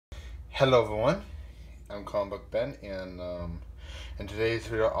Hello everyone, I'm Comic Book Ben, and in today's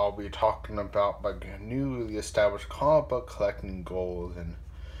video I'll be talking about my newly established comic book collecting goals and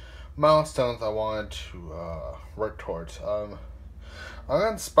milestones I wanted to work towards. I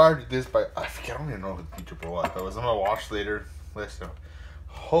got inspired to this by, I don't even know who the YouTuber was, but it was on my watch later list, so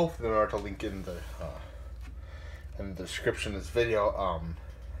hopefully I'm able to link in the description of this video,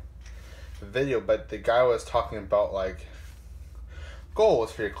 but the guy was talking about like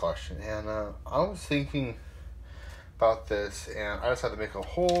goals for your collection, and I was thinking about this, and I decided to make a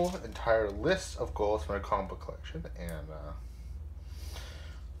whole entire list of goals for my comic book collection,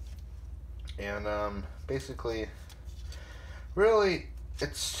 and basically really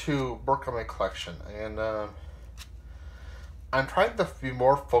it's to work on my collection, and I'm trying to be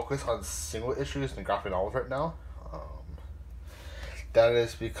more focused on single issues and graphic novels right now. That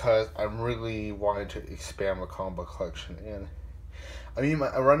is because I'm really wanting to expand my comic book collection, and I mean,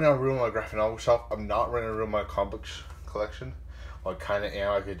 I'm running out of room on my graphic novel shelf. I'm not running out of room on my comic book collection. Well, I kind of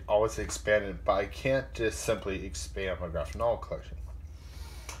am. I could always expand it, but I can't just simply expand my graphic novel collection.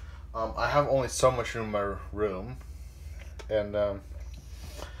 I have only so much room in my room, and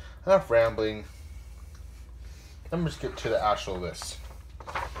enough rambling. Let me just get to the actual list.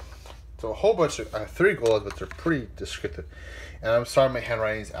 So a whole bunch of, I have 3 goals, but they're pretty descriptive. And I'm sorry my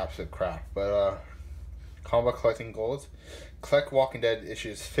handwriting is absolute crap, but comic book collecting goals. Collect Walking Dead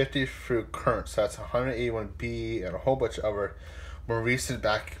issues 50 through current, so that's 181B and a whole bunch of other more recent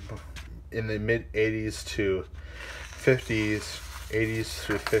back in the mid 80s to 50s, 80s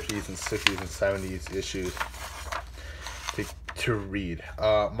through 50s and 60s and 70s issues to read.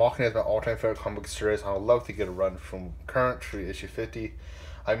 Walking Dead is my all-time favorite comic book series, and I would love to get a run from current through issue 50.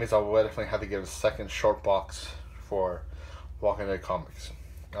 That means I will definitely have to get a second short box for Walking Dead comics.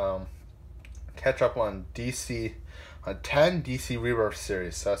 Catch up on 10 DC Rebirth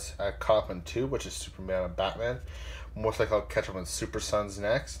series. So that's caught up on 2, which is Superman and Batman. Most likely I'll catch up on Super Sons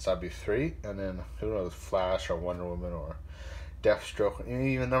next, so that'd be 3. And then, who knows, Flash or Wonder Woman or Deathstroke,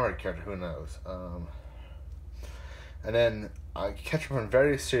 even another character, who knows. And then I catch up on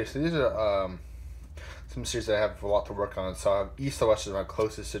various series. So these are some series that I have a lot to work on. So I have East of West is my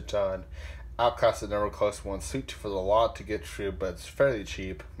closest to done. Outcast is never close one. Sweet Tooth is a lot to get through, but it's fairly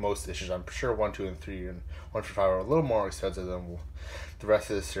cheap. Most issues, I'm sure 1, 2, and 3, and 1 through 5 are a little more expensive than the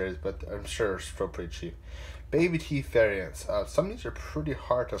rest of the series, but I'm sure it's still pretty cheap. Baby Teeth variants. Some of these are pretty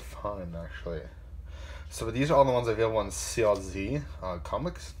hard to find, actually. So these are all the ones available on CLZ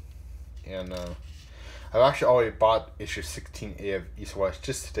Comics, and I've actually already bought issue 16A of East West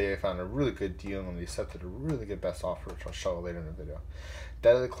just today. I found a really good deal, and they accepted a really good best offer, which I'll show later in the video.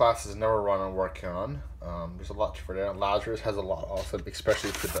 Dead of the Class is never run I'm working on. There's a lot for there. Lazarus has a lot also,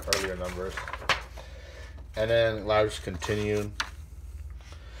 especially for the earlier numbers. And then Lazarus Continued.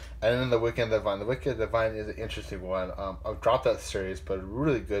 And then The Wicked Divine. The Wicked Divine is an interesting one. I've dropped that series, but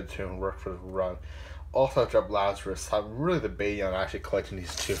really good to work for the run. Also, I've dropped Lazarus. I'm really debating on actually collecting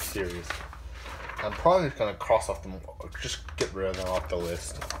these 2 series. I'm probably just going to cross off them, just get rid of them off the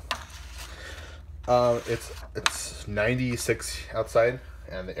list. It's 96 outside,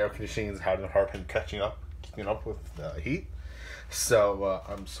 and the air conditioning is having a hard time keeping up with the heat. So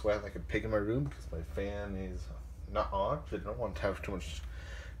I'm sweating like a pig in my room because my fan is not on. I don't want to have too much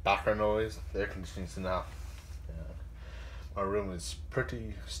background noise. The air conditioning's enough. My room is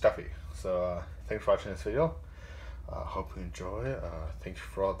pretty stuffy. So thanks for watching this video. Hope you enjoy. Thanks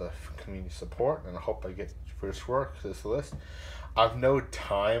for all the community support, and I hope I get for this work, this list. I've no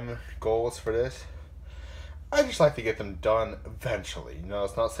time goals for this. I just like to get them done eventually. You know,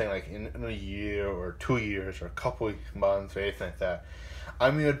 it's not saying like in a year or 2 years or a couple of months or anything like that.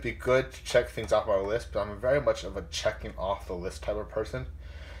 I mean, it would be good to check things off my list, but I'm very much of a checking off the list type of person.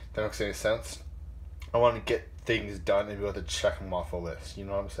 That makes any sense. I want to get things done and be able to check them off the list. You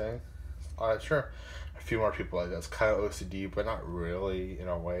know what I'm saying? Sure. A few more people like that. It's kind of OCD, but not really in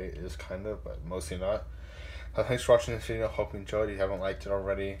a way. It is kind of, but mostly not. Thanks for watching this video. Hope you enjoyed. If you haven't liked it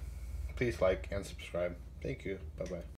already, please like and subscribe. Thank you. Bye-bye.